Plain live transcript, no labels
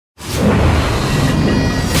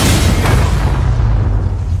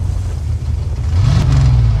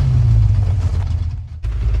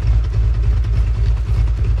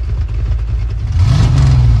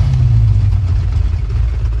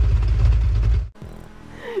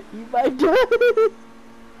My God!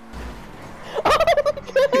 Oh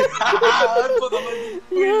my God!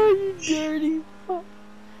 Yeah, you dirty fuck.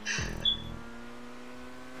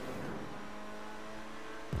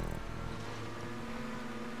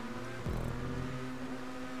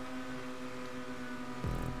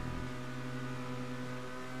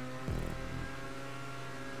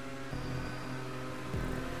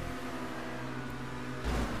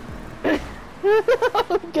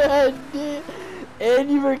 Oh God, dude.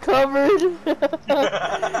 And you recovered.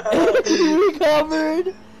 And you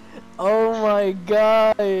recovered. Oh my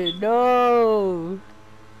God, no.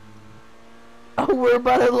 Oh, we're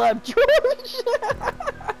about to lap George.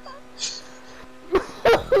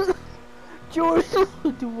 George,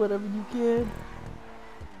 do whatever you can.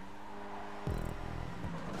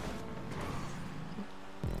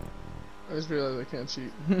 I just realized I can't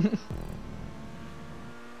cheat.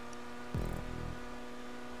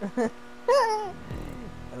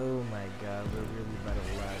 Oh my God, we're really about to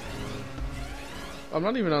lap George. I'm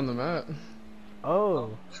not even on the mat.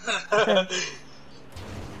 Oh.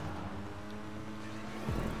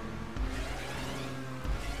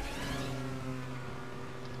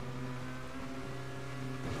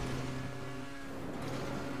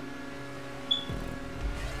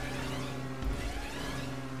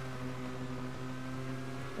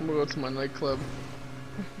 I'm gonna go to my nightclub.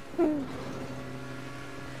 Let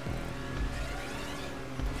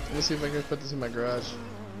me see if I can put this in my garage.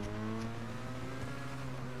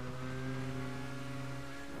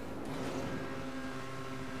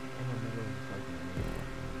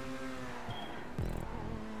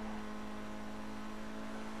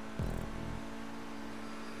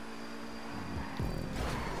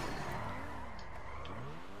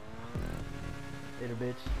 Later,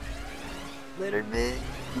 bitch. Later, bitch.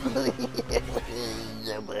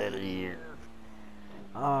 I'm out of here.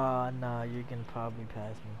 Aw, nah, you can probably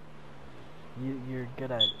pass me. You're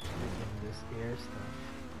good at freaking this air stuff.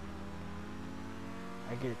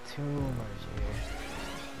 I get too much air.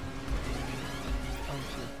 Oh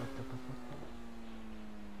shit, fucked up, I fucked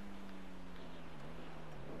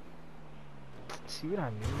up. See what I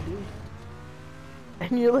mean, dude?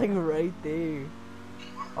 And you're like right there.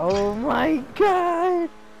 Oh my God!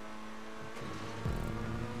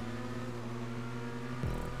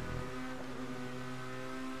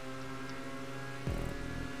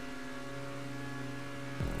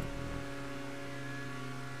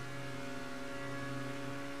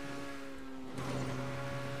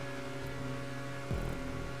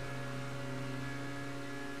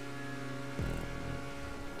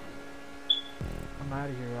 I'm out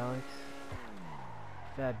of here, Alex.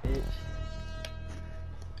 Fat bitch.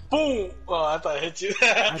 Boom! Oh, I thought I hit you.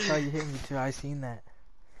 I thought you hit me too. I seen that.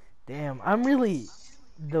 Damn, I'm really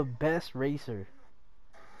the best racer.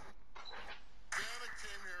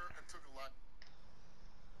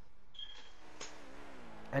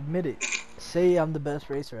 Admit it. Say I'm the best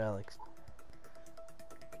racer, Alex.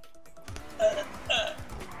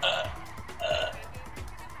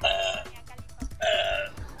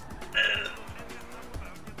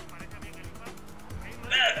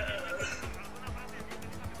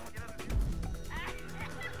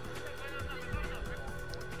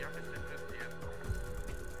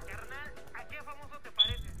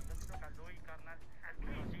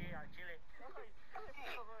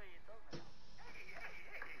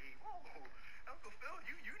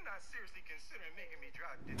 Seriously considering making me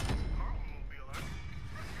drive this car mobile,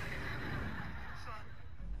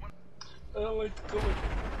 I don't like the color.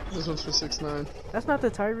 This one's for 6'9". That's not the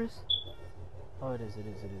Tyrus. Oh, it is.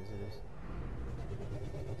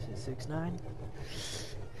 Is it 6'9"?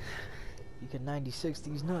 You can 96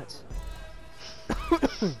 these nuts.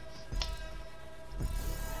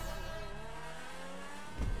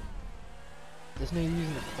 This nigga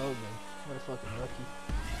using a program. What a fucking rookie.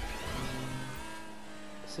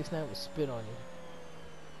 6'9" will spit on you.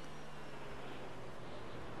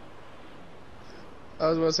 I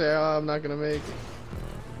was about to say, oh, I'm not gonna make it.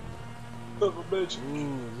 Son of a bitch.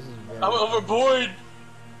 Ooh, this is very I'm overboard!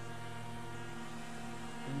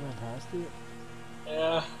 You went past it? Yeah. I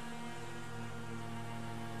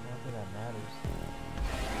don't think that matters.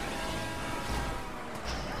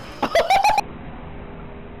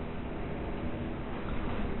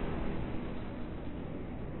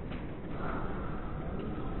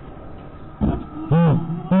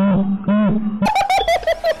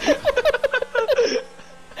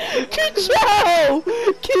 Ka-chow!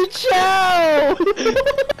 Ka-chow!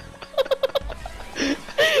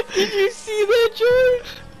 Did you see that, George?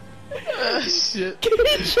 Shit.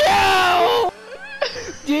 Ka-chow!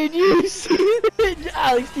 Did you see that?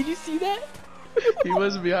 Alex, did you see that? He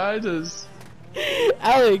was behind us.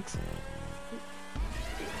 Alex,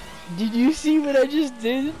 did you see what I just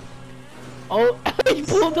did? Oh, he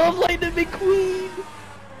pulled off like the McQueen.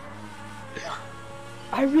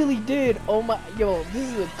 I really did. Oh my, yo,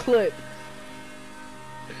 this is a clip.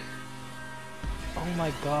 Oh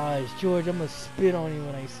my gosh, George, I'm gonna spit on you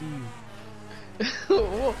when I see you.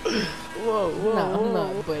 whoa, I'm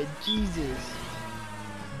not, but Jesus.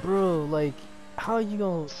 Bro, like, how you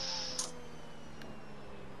gonna...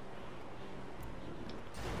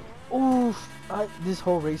 Oof, this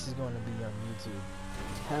whole race is going to be on YouTube.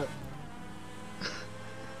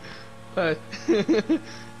 What?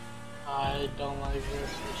 I don't like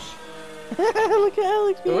this for shit. Look at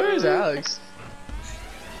Alex. Where's Alex?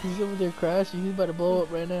 He's over there crashing. He's about to blow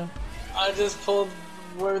up right now. I just pulled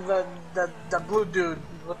where the blue dude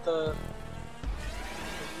with the,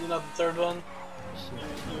 you know, the third one.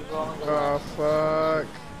 He was wrong. Oh fuck.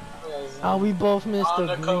 Oh, we both missed the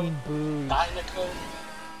Dynaco. green boost. Dynaco?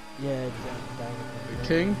 Yeah, Dynaco. The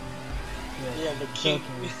king? Yeah, the king.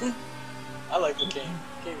 I like the king.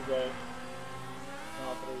 King's great.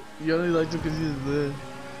 You only liked him because he's the...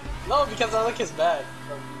 No, because I like his bag.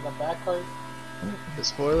 The back part. The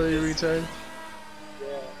spoiler, you retard? Yeah.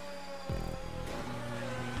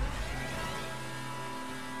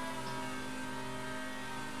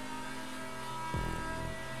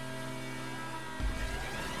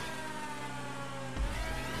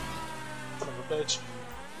 Son of a bitch.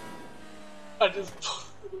 I just...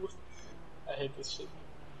 I hate this shit.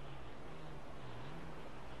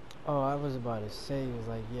 Oh, I was about to say, it was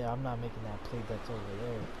like, yeah, I'm not making that plate that's over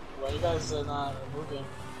there. Why you guys are not moving?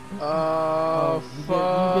 Oh,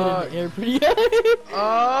 fuck. You get in the air pretty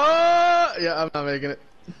high. Yeah, I'm not making it.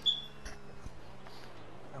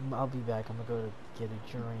 I'll be back. I'm gonna go to get a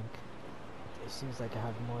drink. It seems like I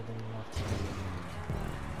have more than enough to do.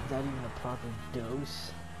 Is that even a proper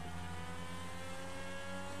dose?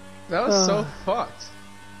 That was so fucked.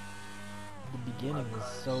 The beginning was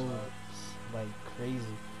so, like,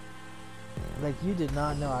 crazy. Like, you did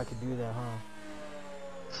not know I could do that, huh?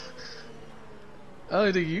 I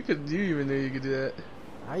don't think you even knew you could do that.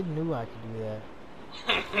 I knew I could do that.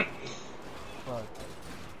 Fuck.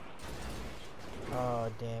 Oh,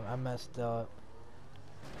 damn. I messed up.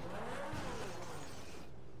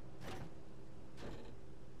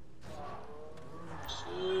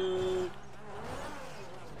 Shit.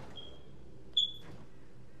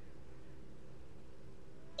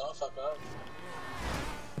 Oh, fuck up.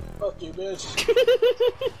 Fuck you, bitch.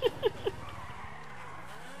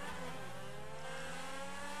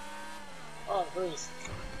 Oh, first.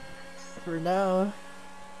 For now.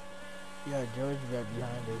 Yeah, George right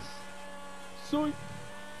behind us. Sorry.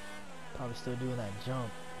 Probably still doing that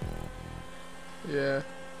jump. Yeah.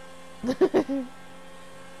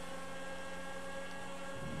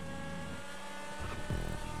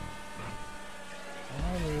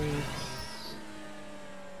 Alex.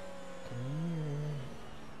 Come here.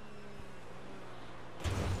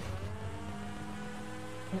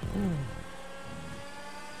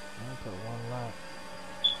 I'll put one lap.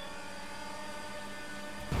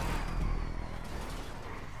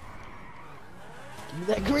 Give me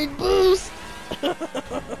that green boost!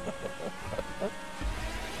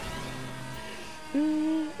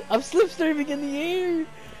 I'm slipstreaming in the air!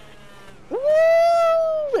 Woo!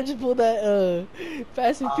 I just pulled that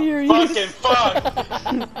Fast and Furious. Fucking fuck!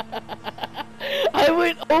 I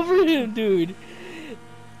went over him, dude.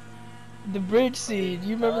 The bridge scene.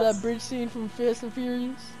 You remember that bridge scene from Fast and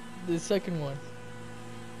Furious? The second one.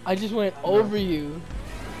 I just went over you.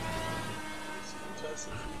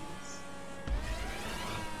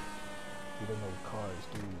 You don't know cars,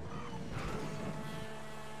 do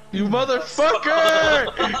you? You motherfucker!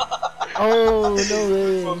 Oh, no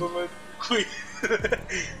way. Queen.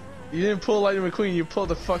 You didn't pull Lightning McQueen, you pulled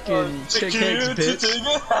the fucking chick heads, bitch. Chicken.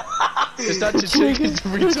 It's not your chick, it's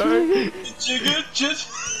retard.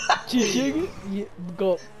 Chicken? Yeah,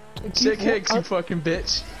 go. Chick Hicks, you fucking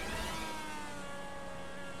bitch.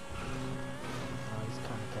 Oh, he's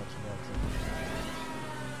kind of catching up to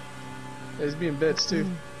me. He's being bitch too.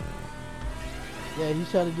 Yeah, he's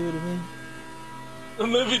trying to do it to me.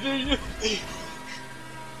 Let me do you.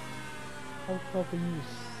 How the fuck are you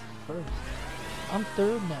first? I'm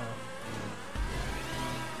third now.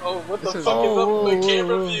 Oh, what the This fuck is- is up whoa, with the whoa,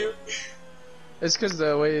 camera whoa. view? It's cause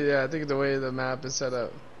the way, yeah, I think the way the map is set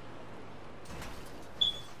up.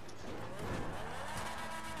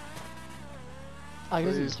 I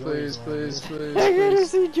gotta Please, see George please, land please, this. please, I gotta please.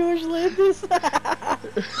 see George land this. Look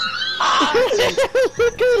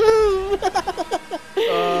at him.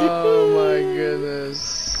 Oh my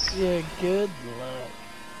goodness. Yeah, good luck.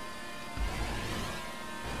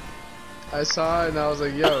 I saw it and I was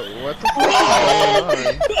like, yo, what the fuck is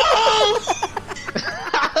going on?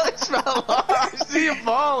 Alex fell off. I see him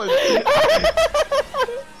falling.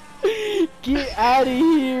 Get out of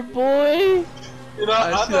here, boy. You know,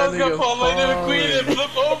 I thought I was gonna fall like the queen and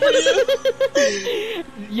flip over you.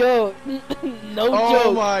 Yo, no joke.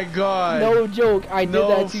 Oh my god. No joke. I did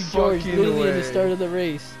that to George literally in the way. start of the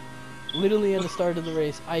race. Literally in the start of the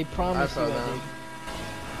race. I promise you I down. did.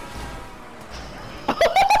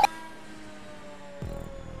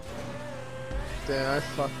 Damn, I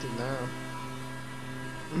fucked it now.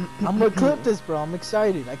 I'm gonna clip this, bro. I'm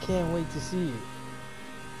excited. I can't wait to see it.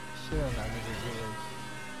 Shit on that nigga George.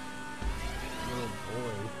 Little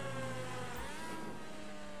boy.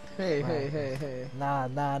 Hey. Nah,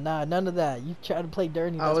 none of that. You try to play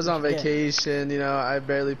dirty. I was on vacation, you know, I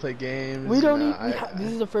barely play games. We don't you know, even.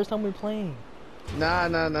 This is the first time we're playing. Nah.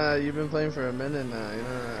 You've been playing for a minute now, you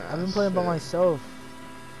know. I've been playing by myself.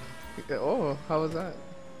 Oh, how was that?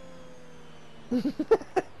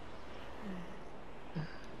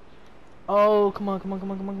 Oh, come on. I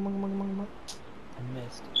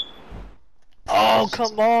missed. Oh,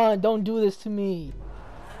 come on. Don't do this to me.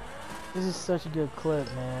 This is such a good clip,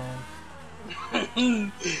 man.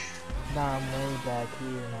 Nah, I'm way back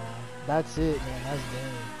here now. That's it, man. That's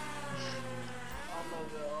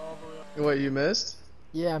game. What, you missed?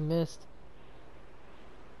 Yeah, I missed.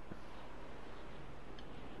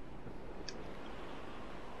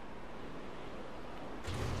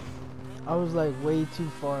 I was like way too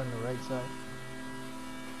far on the right side.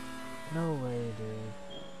 No way, dude.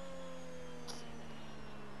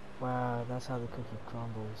 Wow, that's how the cookie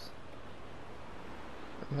crumbles.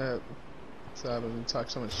 Yeah. So I've been talking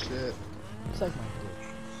so much shit. It's like my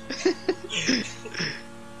dick.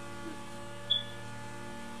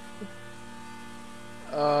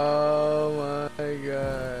 Oh my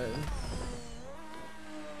god.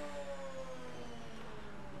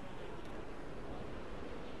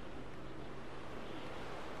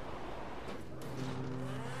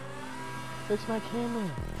 Fix my camera.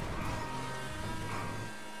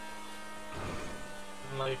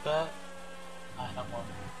 Like that? I have one.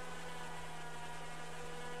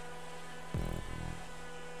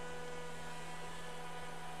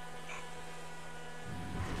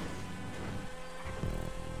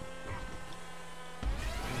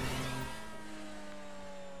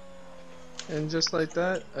 And just like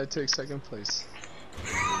that, I take second place.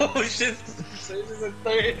 Oh shit, Sage is in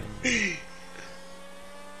third.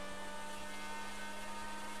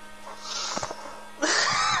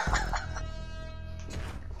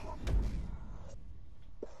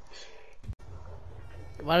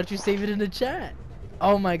 Why don't you save it in the chat?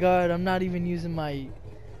 Oh my god, I'm not even using my...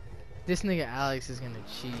 This nigga Alex is gonna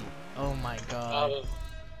cheat. Oh my god.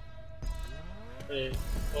 Hey,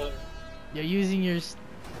 what? You're using your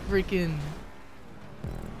freaking...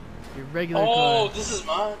 Your regular Oh, card. this is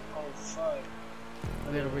mine? Oh, fuck.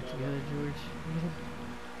 We gotta work together, George. We gotta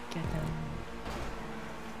get down.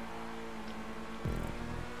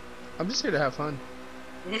 I'm just here to have fun.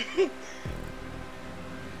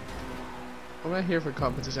 I'm not here for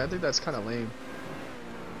competition. I think that's kind of lame.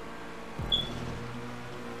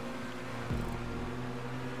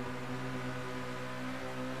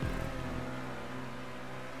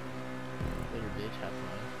 Let your bitch have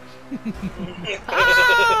fun.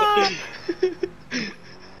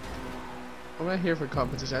 I'm not here for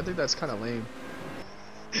competition. I think that's kind of lame.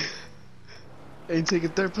 Ain't taking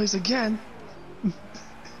third place again.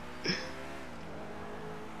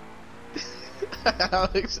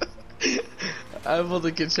 Alex, I'm able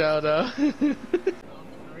to get shout out. I'm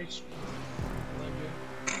pretty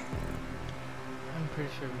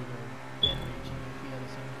sure we were then reaching if we had the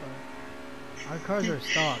same car. Our cars are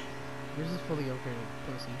stock. Yours is fully upgraded,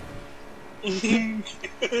 pussy.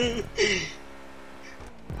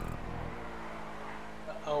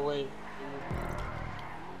 Oh, wait.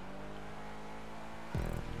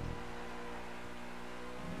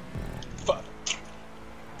 Fuck.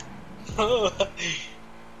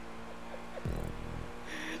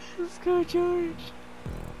 Let's go, George.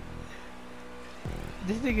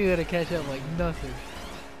 This nigga gotta catch up like nothing.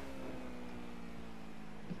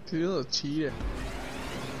 Dude, you little cheater.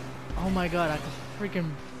 Oh my god, I can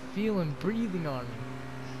freaking feel him breathing on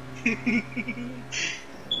me.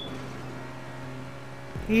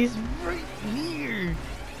 He's right here.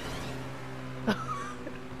 I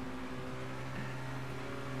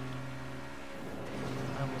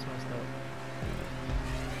almost messed up.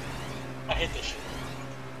 I hit this shit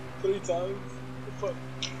 3 times. What the fuck?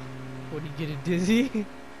 What, you getting dizzy?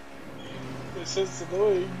 This shit's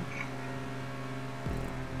annoying.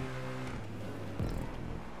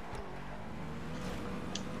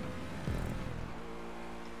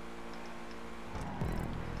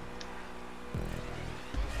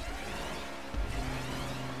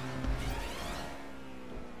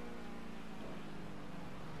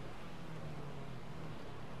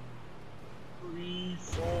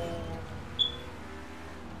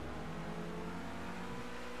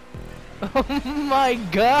 Oh my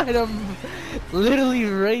god, I'm literally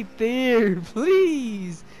right there.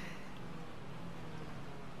 Please.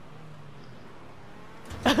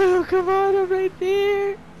 Oh, come on, I'm right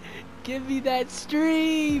there. Give me that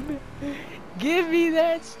stream. Give me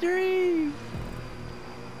that stream.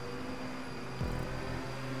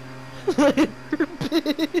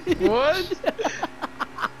 What?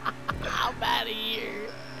 I'm out of here.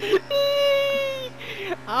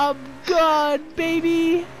 I'm gone,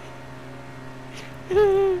 baby.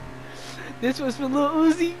 This was for Lil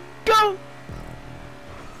Uzi. Go.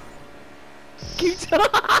 Keep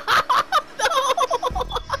talking.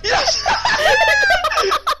 Yes!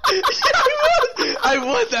 I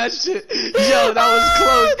won that shit. Yo, that was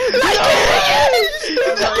close.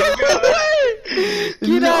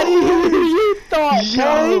 Get out of here. You thought,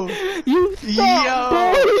 Yo. boy. You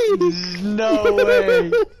thought, boy. No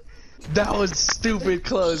way. That was stupid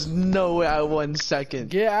close. No way I won second.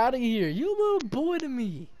 Get out of here. You a little boy to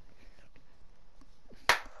me.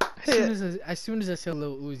 As soon as I said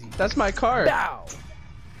Lil Uzi. That's my car. Bow.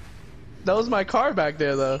 That was my car back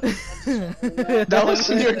there, though. That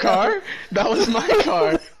wasn't your car? That was my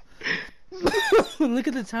car. Look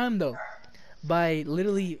at the time, though. By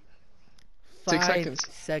literally 6 5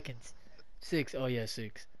 seconds. 6. Oh, yeah,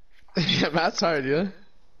 6. Yeah, math's hard, yeah?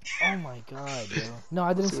 Oh, my God, yo. No,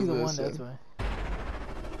 I didn't see the one, that's Listen. why.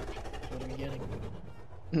 What are we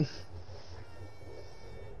getting?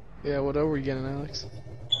 Yeah, what are we getting, Alex?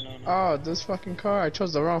 Oh, this fucking car. I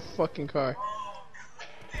chose the wrong fucking car.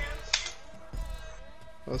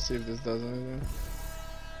 Let's see if this does anything.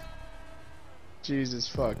 Jesus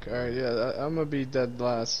fuck. Alright, yeah, I'm gonna be dead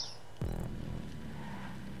last.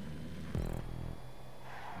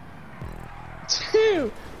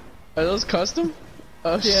 Damn! Are those custom?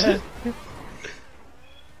 Oh Yeah. shit.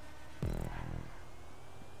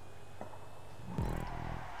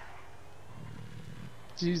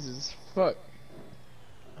 Jesus fuck.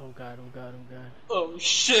 Oh, God, oh, God, oh, God. Oh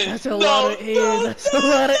shit! That's a no, lot of air. no, That's a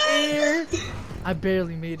lot of air. I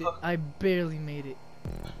barely made it. I barely made it.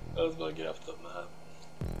 I was gonna get off the map.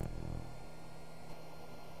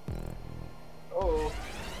 Oh.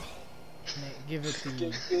 Nate, give it to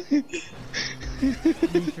you.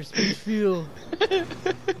 Get Need for Speed Fuel.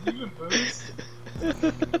 even boost. Do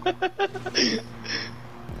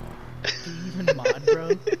you even mod, bro?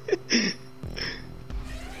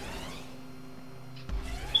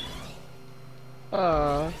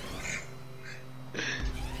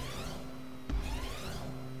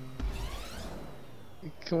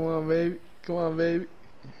 Come on, baby. Come on, baby.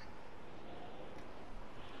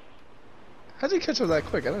 How'd you catch up that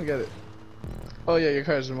quick? I don't get it. Oh yeah, your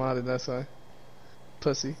car's modded, that's why.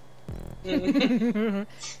 Pussy. I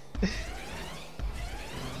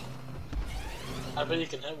bet you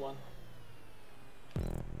can hit one.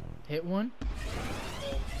 Hit one? Yeah,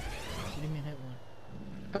 What do you mean hit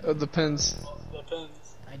one? It depends.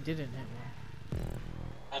 depends. I didn't hit one.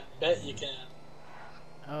 I bet you can.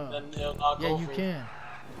 Oh. Then it'll knock Yeah, over you can.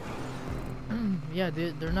 Yeah,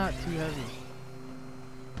 they're not too heavy.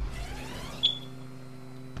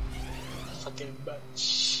 Fucking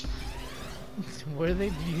bitch. Were they?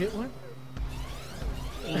 Did you hit one?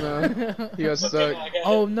 No. You got stuck. I got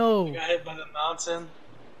Oh hit, I no! got hit by the mountain.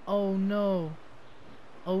 Oh no!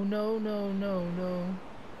 Oh no! No! No! No!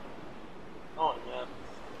 Oh yeah.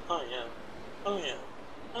 Oh yeah. Oh yeah.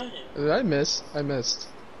 Oh yeah. Did I miss? I missed.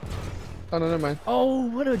 Oh no, never mind. Oh,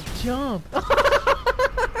 what a jump!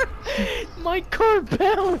 My car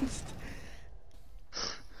bounced.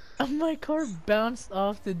 My car bounced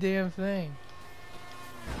off the damn thing.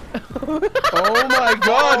 Oh my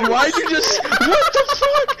god, why'd you just. What the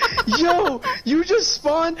fuck? Yo, you just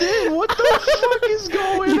spawned in. What the fuck is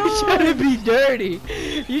going You on? trying to be dirty.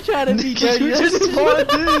 You trying to be dirty. You just spawned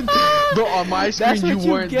in. Bro, on my That's screen, you what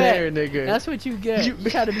you weren't get. there, nigga. That's what you get. You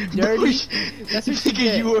try to be No, dirty. That's what you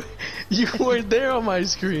nigga, get. You weren't there on my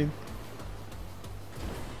screen.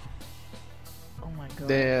 Oh my god.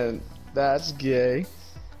 Damn, that's gay.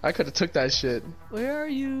 I could have took that shit. Where are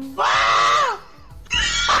you? I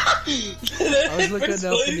I was looking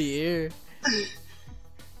up in the air.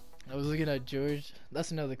 I was looking at George.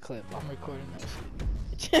 That's another clip. I'm recording that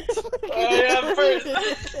shit. Just look at Oh, yeah, that.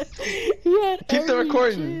 first. He had Keep the every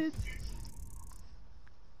recording. shit.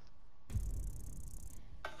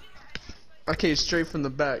 I came straight from the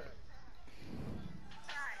back.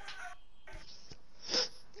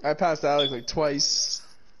 I passed Alex like twice.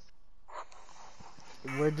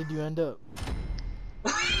 Where did you end up?